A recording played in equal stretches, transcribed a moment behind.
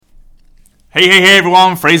Hey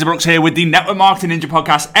everyone, Fraser Brooks here with the Network Marketing Ninja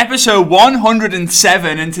Podcast, episode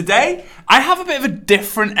 107, and today I have a bit of a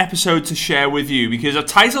different episode to share with you because I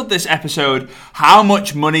titled this episode, How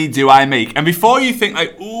Much Money Do I Make? And before you think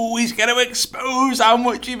like, ooh, he's going to expose how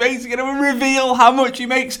much he makes, he's going to reveal how much he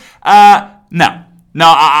makes, No,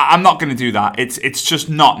 I'm not going to do that. It's just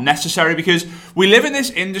not necessary because we live in this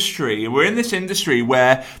industry. We're in this industry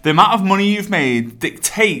where the amount of money you've made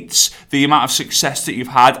dictates the amount of success that you've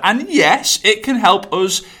had. And yes, it can help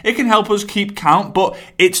us. It can help us keep count, but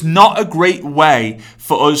it's not a great way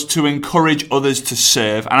for us to encourage others to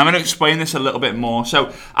serve. And I'm going to explain this a little bit more.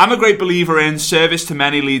 So I'm a great believer in service to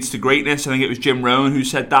many leads to greatness. I think it was Jim Rohn who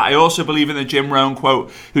said that. I also believe in the Jim Rohn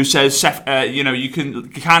quote who says,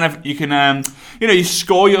 you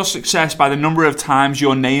score your success by the number of times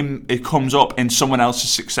your name it comes up in someone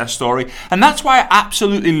else's success story. And that's why I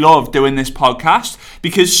absolutely love doing this podcast,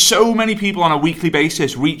 because so many people on a weekly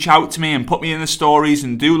basis reach out to me and put me in the stories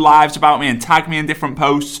and do lives about me and tag me in different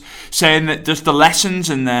posts saying that just the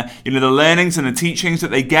lessons and the learnings and the teachings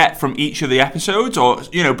that they get from each of the episodes or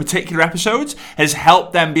particular episodes has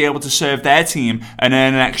helped them be able to serve their team and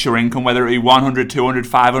earn an extra income, whether it be 100, 200,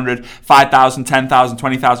 500, 5,000, 10,000,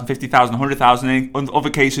 20,000, 50,000, 100,000, in other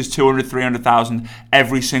cases 200, 300,000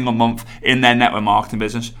 every single month in their network marketing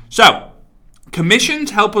business. So,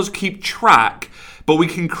 commissions help us keep track, but we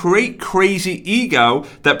can create crazy ego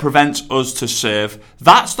that prevents us to serve.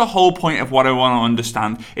 That's the whole point of what I want to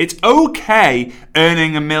understand. It's okay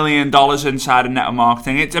earning $1 million inside of network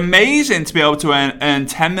marketing. It's amazing to be able to earn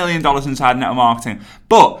 $10 million inside of network marketing.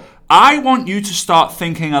 But I want you to start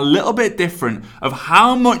thinking a little bit different of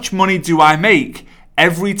how much money do I make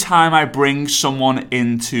every time I bring someone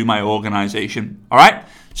into my organization. All right?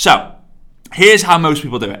 So, here's how most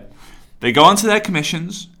people do it. They go onto their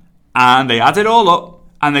commissions and they add it all up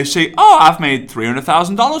and they say, "Oh, I've made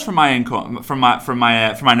 $300,000 from my income from my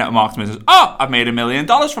network marketing business. Oh, I've made $1 million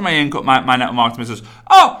from my income, my network marketing business.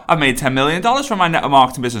 Oh, I've made $10 million from my network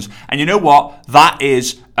marketing business." And you know what? That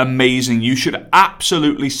is amazing. You should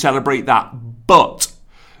absolutely celebrate that. But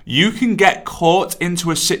you can get caught into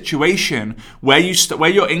a situation where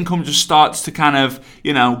your income just starts to kind of,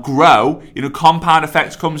 grow. Compound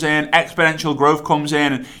effects comes in, exponential growth comes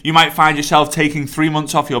in, and you might find yourself taking 3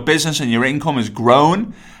 months off your business and your income has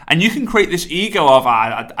grown. And you can create this ego of,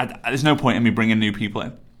 there's no point in me bringing new people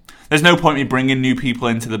in. There's no point in me bringing new people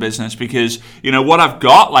into the business because, what I've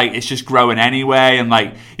got, it's just growing anyway. And,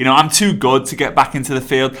 I'm too good to get back into the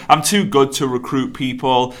field. I'm too good to recruit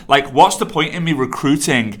people. What's the point in me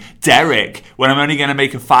recruiting Derek when I'm only going to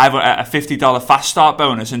make a $50 fast start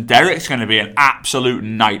bonus and Derek's going to be an absolute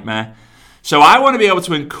nightmare? So I want to be able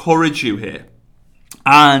to encourage you here.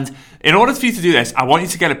 And in order for you to do this, I want you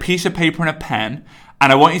to get a piece of paper and a pen.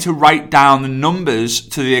 And I want you to write down the numbers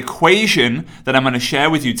to the equation that I'm going to share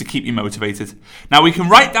with you to keep you motivated. Now, we can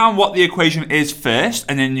write down what the equation is first,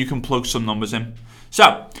 and then you can plug some numbers in.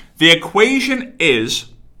 So, the equation is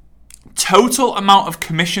total amount of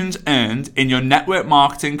commissions earned in your network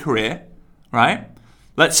marketing career, right?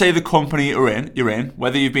 Let's say the company you're in,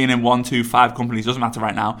 whether you've been in 1, 2, 5 companies, doesn't matter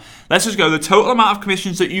right now. Let's just go the total amount of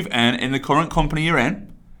commissions that you've earned in the current company you're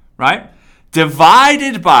in, right?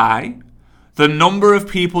 Divided by the number of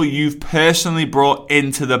people you've personally brought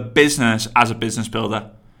into the business as a business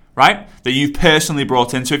builder, right? That you've personally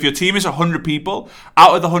brought in. So if your team is 100 people,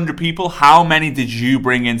 out of the 100 people, how many did you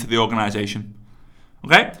bring into the organization?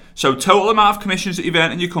 Okay? So total amount of commissions that you've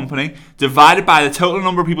earned in your company divided by the total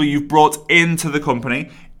number of people you've brought into the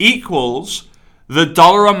company equals the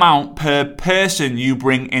dollar amount per person you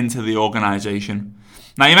bring into the organization.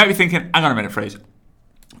 Now you might be thinking, hang on a minute, Fraser.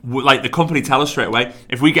 The company tell us straight away,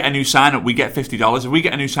 if we get a new sign up, we get $50. If we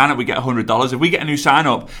get a new sign up, we get $100. If we get a new sign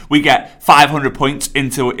up, we get 500 points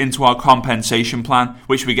into our compensation plan,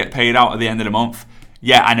 which we get paid out at the end of the month.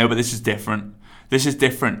 Yeah, I know, but this is different.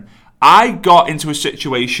 I got into a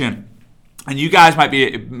situation, and you guys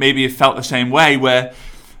maybe have felt the same way, where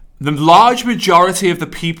the large majority of the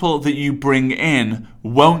people that you bring in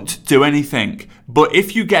won't do anything. But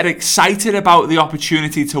if you get excited about the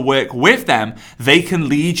opportunity to work with them, they can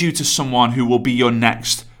lead you to someone who will be your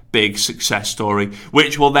next big success story,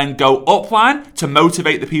 which will then go upline to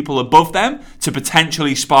motivate the people above them to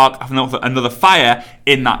potentially spark another fire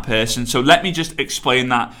in that person. So let me just explain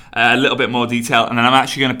that a little bit more detail, and then I'm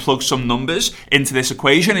actually going to plug some numbers into this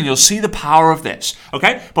equation, and you'll see the power of this,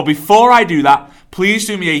 okay? But before I do that, please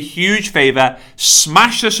do me a huge favor,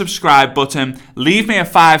 smash the subscribe button, leave me a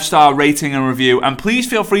 5-star rating and review, and please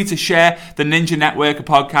feel free to share the Ninja Networker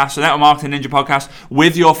podcast, the Network Marketing Ninja podcast,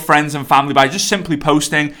 with your friends and family by just simply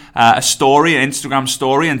posting a story, an Instagram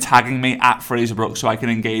story, and tagging me at Fraser Brooks so I can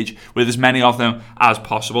engage with as many of them as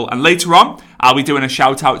possible. And later on, I'll be doing a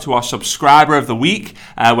shout out to our subscriber of the week,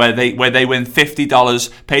 where they win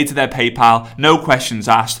 $50 paid to their PayPal, no questions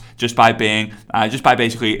asked, just by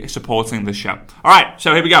basically supporting the show. All right,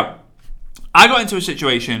 so here we go. I got into a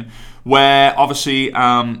situation where obviously,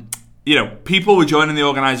 people were joining the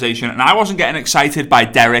organization, and I wasn't getting excited by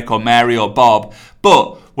Derek or Mary or Bob,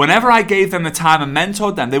 but whenever I gave them the time and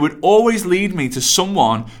mentored them, they would always lead me to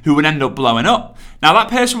someone who would end up blowing up. Now, that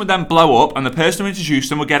person would then blow up, and the person who introduced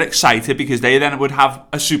them would get excited because they then would have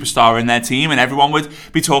a superstar in their team, and everyone would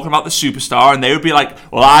be talking about the superstar, and they would be like,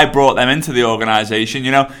 well, I brought them into the organization.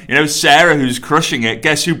 You know, Sarah, who's crushing it,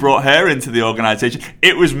 guess who brought her into the organization?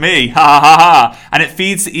 It was me. Ha, ha, ha, ha. And it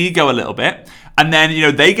feeds the ego a little bit. And then,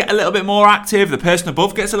 they get a little bit more active, the person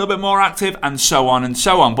above gets a little bit more active, and so on and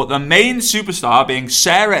so on. But the main superstar, being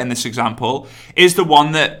Sarah in this example, is the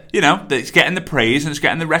one that, that's getting the praise and it's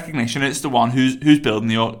getting the recognition, and it's the one who's building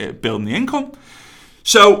the income.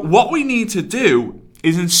 So what we need to do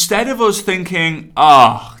is, instead of us thinking,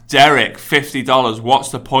 Derek, $50, what's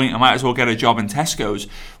the point? I might as well get a job in Tesco's.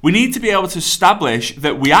 We need to be able to establish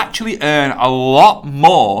that we actually earn a lot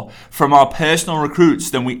more from our personal recruits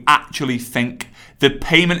than we actually think. The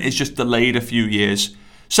payment is just delayed a few years.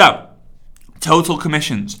 So, total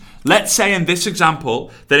commissions. Let's say in this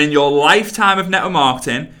example that in your lifetime of network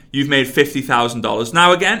marketing, you've made $50,000.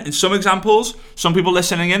 Now again, in some examples, some people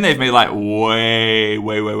listening in, they've made like way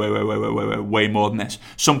more than this.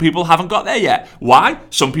 Some people haven't got there yet. Why?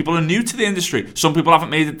 Some people are new to the industry. Some people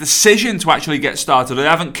haven't made a decision to actually get started, or they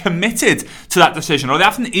haven't committed to that decision, or they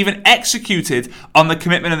haven't even executed on the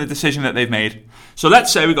commitment and the decision that they've made. So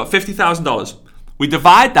let's say we've got $50,000. We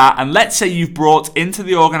divide that, and let's say you've brought into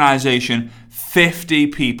the organization 50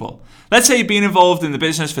 people. Let's say you've been involved in the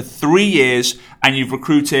business for 3 years and you've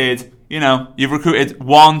recruited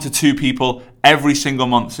 1 to 2 people every single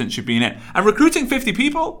month since you've been in. And recruiting 50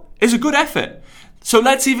 people is a good effort. So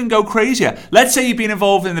let's even go crazier. Let's say you've been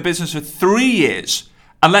involved in the business for 3 years,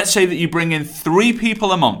 and let's say that you bring in 3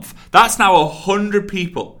 people a month. That's now 100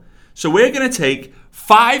 people. So we're going to take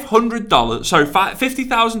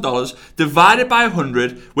 $50,000 divided by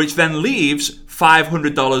 100, which then leaves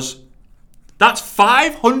 $500. That's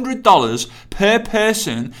 $500 per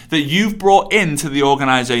person that you've brought into the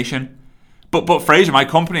organization. But Fraser, my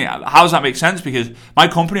company, how does that make sense? Because my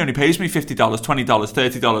company only pays me $50, $20,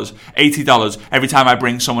 $30, $80 every time I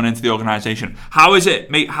bring someone into the organization. How does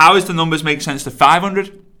the numbers make sense to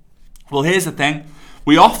 500? Well, here's the thing.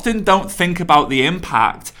 We often don't think about the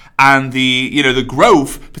impact and the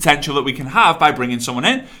growth potential that we can have by bringing someone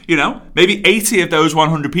in. Maybe 80 of those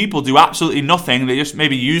 100 people do absolutely nothing. They just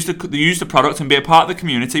maybe use the product and be a part of the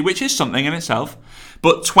community, which is something in itself.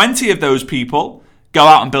 But 20 of those people go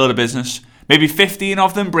out and build a business. Maybe 15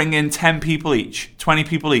 of them bring in 10 people each, 20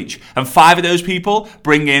 people each. And 5 of those people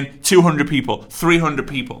bring in 200 people, 300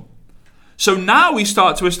 people. So now we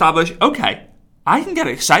start to establish, okay, I can get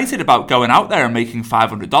excited about going out there and making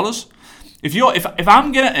 $500. If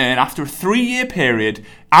I'm going to earn, after a 3-year period,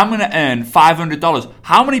 I'm going to earn $500,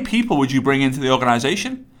 how many people would you bring into the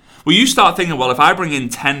organization? Well, you start thinking, well, if I bring in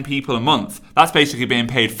 10 people a month, that's basically being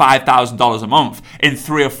paid $5,000 a month in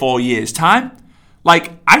 3 or 4 years' time.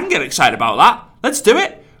 Like, I can get excited about that. Let's do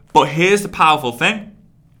it. But here's the powerful thing.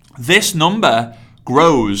 This number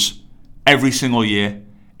grows every single year.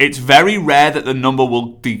 It's very rare that the number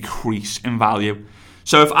will decrease in value.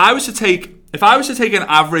 So if I was to take an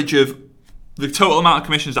average of the total amount of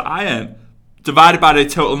commissions that I earn divided by the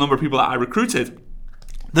total number of people that I recruited,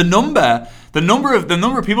 the number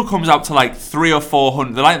of people comes out to like 300 or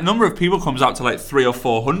 400. The number of people comes out to like 300 or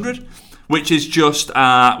 400, which is just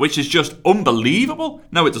unbelievable.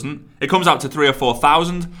 No, it doesn't. It comes out to 3,000 or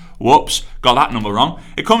 4,000. Whoops, got that number wrong.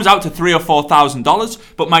 It comes out to $3,000 or $4,000.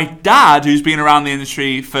 But my dad, who's been around the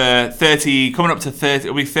industry for 30, coming up to 30,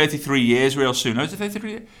 it'll be 33 years real soon. No, is it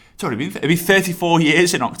 33 years? It's already been. It'll be 34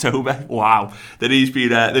 years in October. Wow, that he's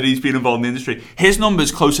been involved in the industry. His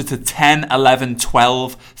number's closer to $10,000,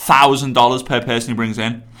 $11,000, $12,000 per person he brings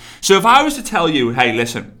in. So if I was to tell you, hey,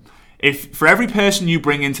 listen, if for every person you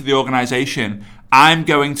bring into the organization, I'm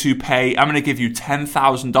going to give you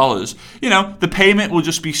 $10,000. The payment will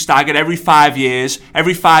just be staggered every 5 years.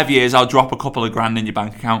 Every 5 years, I'll drop a couple of grand in your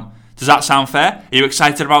bank account. Does that sound fair? Are you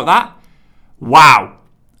excited about that? Wow.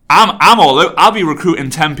 I'll be recruiting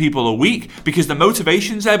 10 people a week because the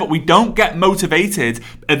motivation's there, but we don't get motivated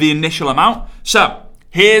at the initial amount. So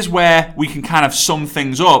here's where we can kind of sum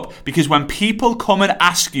things up, because when people come and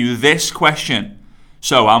ask you this question,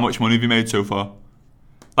 so how much money have you made so far?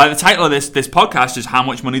 Like the title of this podcast is, how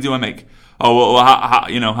much money do I make? Oh, well,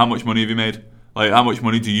 how much money have you made? Like, how much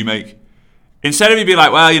money do you make? Instead of you be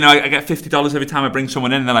like, well, I get $50 every time I bring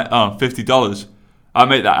someone in, and they're like, oh, $50.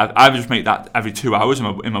 I just make that every 2 hours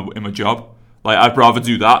in my job. Like, I'd rather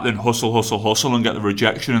do that than hustle and get the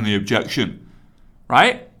rejection and the objection,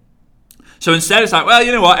 right? So instead, it's like, well,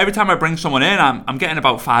 you know what? Every time I bring someone in, I'm getting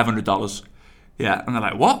about $500. Yeah, and they're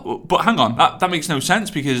like, what? But hang on, that makes no sense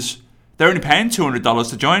because they're only paying $200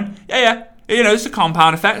 to join. Yeah. It's a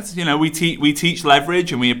compound effect. We teach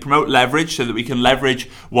leverage, and we promote leverage so that we can leverage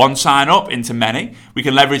one sign up into many. We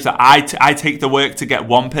can leverage that I take the work to get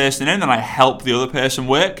one person in, and I help the other person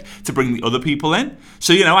work to bring the other people in.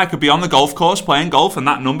 So, I could be on the golf course playing golf, and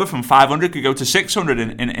that number from 500 could go to 600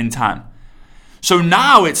 in time. So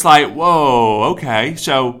now it's like, whoa, okay.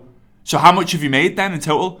 So how much have you made then in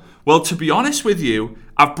total? Well, to be honest with you,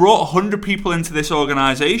 I've brought 100 people into this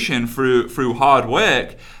organization through hard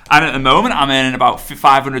work. And at the moment, I'm earning about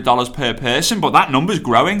 $500 per person, but that number's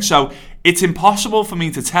growing. So it's impossible for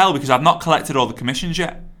me to tell because I've not collected all the commissions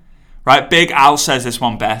yet. Right? Big Al says this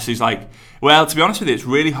one best. He's like, well, to be honest with you, it's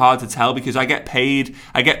really hard to tell because I get paid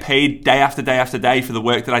day after day after day for the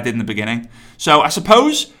work that I did in the beginning. So I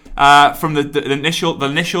suppose from the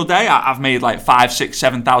initial day, I've made like $5,000,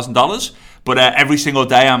 $6,000, $7,000. But every single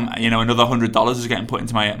day, another $100 is getting put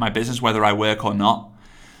into my business, whether I work or not.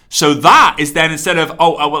 So that is then, instead of,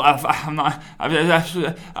 how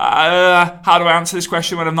do I answer this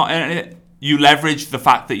question when I'm not earning it? You leverage the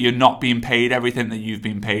fact that you're not being paid everything that you've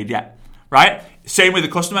been paid yet, right? Same with the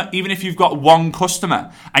customer. Even if you've got one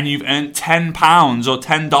customer and you've earned £10 or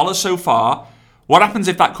 $10 so far, what happens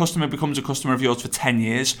if that customer becomes a customer of yours for 10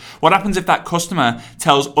 years? What happens if that customer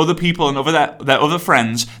tells other people and their other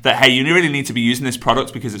friends that, hey, you really need to be using this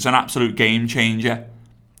product because it's an absolute game changer?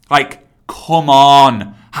 Like, come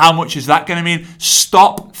on. How much is that going to mean?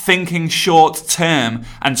 Stop thinking short term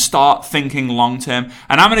and start thinking long term.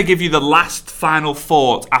 And I'm going to give you the last final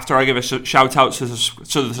thought after I give a shout out to the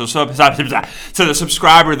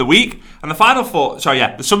subscriber of the week. And the final thought,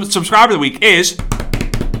 the subscriber of the week is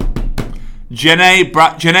Janae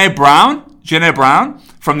Brown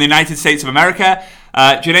from the United States of America.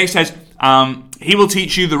 Janae says, he will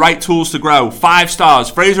teach you the right tools to grow. 5 stars.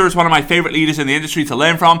 Fraser is one of my favorite leaders in the industry to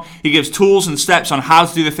learn from. He gives tools and steps on how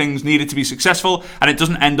to do the things needed to be successful, and it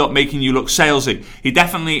doesn't end up making you look salesy. He's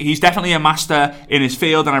definitely a master in his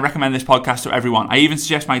field, and I recommend this podcast to everyone. I even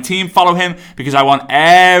suggest my team follow him because I want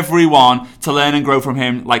everyone to learn and grow from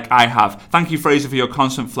him like I have. Thank you, Fraser, for your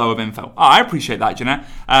constant flow of info. Oh, I appreciate that, Jenna.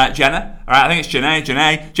 Jenna. All right, I think it's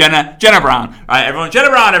Jenna Brown. All right, everyone. Jenna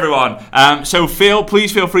Brown, everyone. So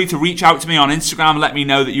please feel free to reach out to me on Instagram. Let me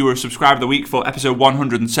know that you were a subscriber of the week for episode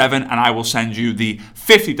 107, and I will send you the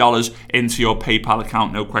 $50 into your PayPal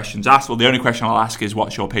account. No questions asked. Well, the only question I'll ask is,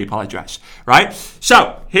 what's your PayPal address? Right?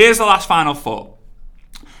 So here's the last final thought.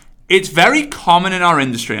 It's very common in our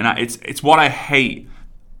industry, and it's what I hate.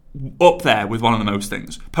 Up there with one of the most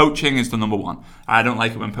things. Poaching is the number one. I don't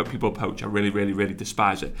like it when people poach. I really, really, really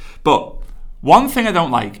despise it. But one thing I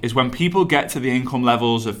don't like is when people get to the income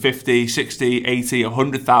levels of 50, 60, 80,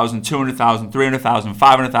 100,000, 200,000, 300,000,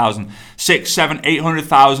 500,000, 6, 7,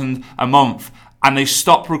 800,000 a month, and they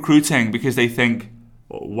stop recruiting because they think,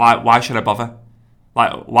 why should I bother?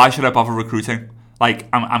 Like, why should I bother recruiting? Like,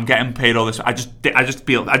 I'm getting paid all this. I just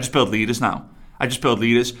build leaders now. I just build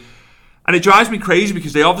leaders. And it drives me crazy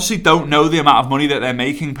because they obviously don't know the amount of money that they're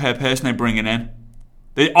making per person they're bringing in.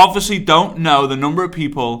 They obviously don't know the number of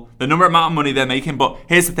people, the amount of money they're making. But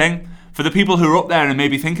here's the thing. For the people who are up there and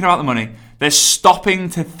maybe thinking about the money, they're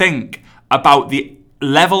stopping to think about the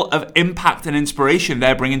level of impact and inspiration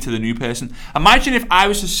they're bringing to the new person. Imagine if I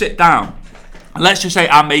was to sit down, and let's just say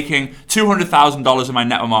I'm making $200,000 in my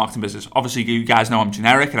network marketing business. Obviously, you guys know I'm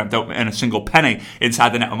generic and I don't earn a single penny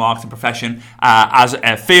inside the network marketing profession as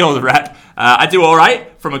a field rep. I do all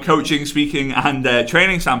right from a coaching, speaking, and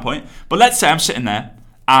training standpoint. But let's say I'm sitting there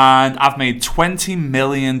and I've made $20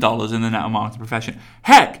 million in the network marketing profession.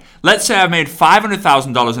 Heck, let's say I've made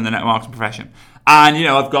 $500,000 in the network marketing profession. And,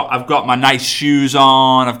 I've got my nice shoes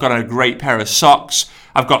on. I've got a great pair of socks.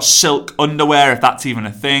 I've got silk underwear, if that's even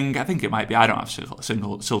a thing. I think it might be. I don't have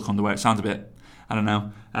silk underwear. It sounds a bit I don't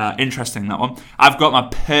know. Interesting, that one. I've got my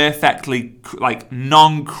perfectly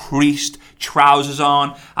non-creased trousers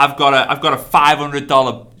on. I've got a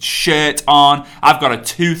 $500 shirt on. I've got a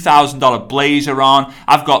 $2,000 blazer on.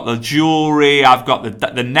 I've got the jewelry. I've got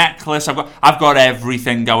the necklace. I've got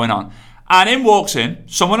everything going on. And in walks in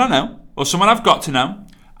someone I know or someone I've got to know,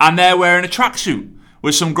 and they're wearing a tracksuit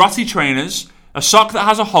with some grotty trainers, a sock that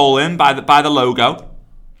has a hole in by the logo,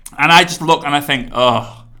 and I just look and I think,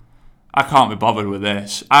 ugh. I can't be bothered with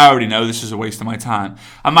this. I already know this is a waste of my time.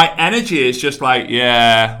 And my energy is just like,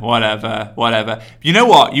 yeah, whatever. You know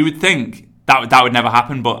what? You would think that would never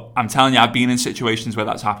happen, but I'm telling you, I've been in situations where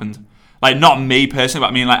that's happened. Like, not me personally, but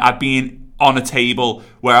I mean, like, I've been on a table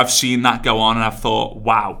where I've seen that go on and I've thought,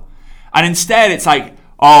 wow. And instead, it's like,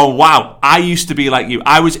 oh, wow, I used to be like you.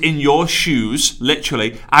 I was in your shoes,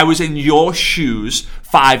 literally. I was in your shoes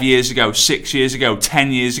 5 years ago, 6 years ago,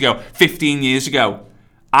 10 years ago, 15 years ago.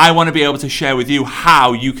 I want to be able to share with you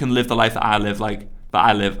how you can live the life that I live,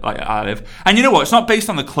 And you know what? It's not based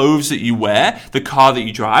on the clothes that you wear, the car that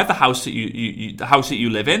you drive, the house that you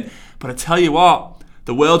live in. But I tell you what,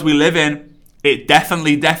 the world we live in, it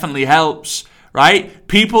definitely helps, right?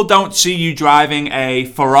 People don't see you driving a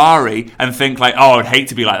Ferrari and think like, oh, I'd hate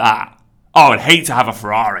to be like that. Oh, I'd hate to have a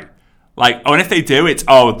Ferrari. And if they do, it's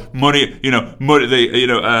money. Money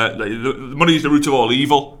is the root of all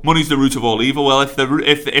evil. Money's the root of all evil. Well, if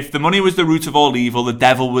the money was the root of all evil, the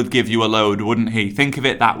devil would give you a load, wouldn't he? Think of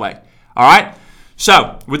it that way. All right.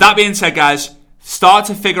 So, with that being said, guys, start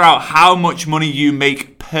to figure out how much money you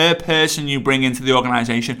make per person you bring into the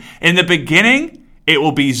organization. In the beginning, it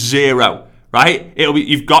will be zero. Right? It'll be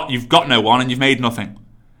you've got no one and you've made nothing.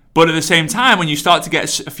 But at the same time, when you start to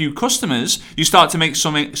get a few customers, you start to make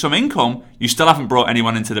some income, you still haven't brought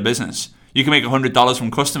anyone into the business. You can make $100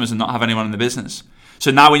 from customers and not have anyone in the business.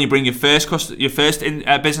 So now when you bring your first business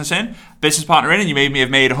partner in, and you may have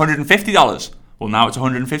made $150, well, now it's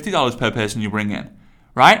 $150 per person you bring in,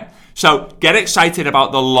 right? So get excited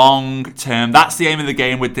about the long term. That's the aim of the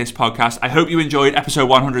game with this podcast. I hope you enjoyed episode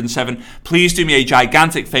 107. Please do me a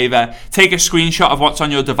gigantic favor. Take a screenshot of what's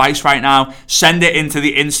on your device right now. Send it into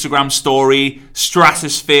the Instagram story,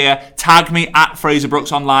 Stratosphere. Tag me at Fraser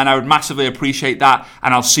Brooks Online. I would massively appreciate that.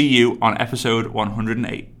 And I'll see you on episode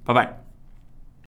 108. Bye-bye.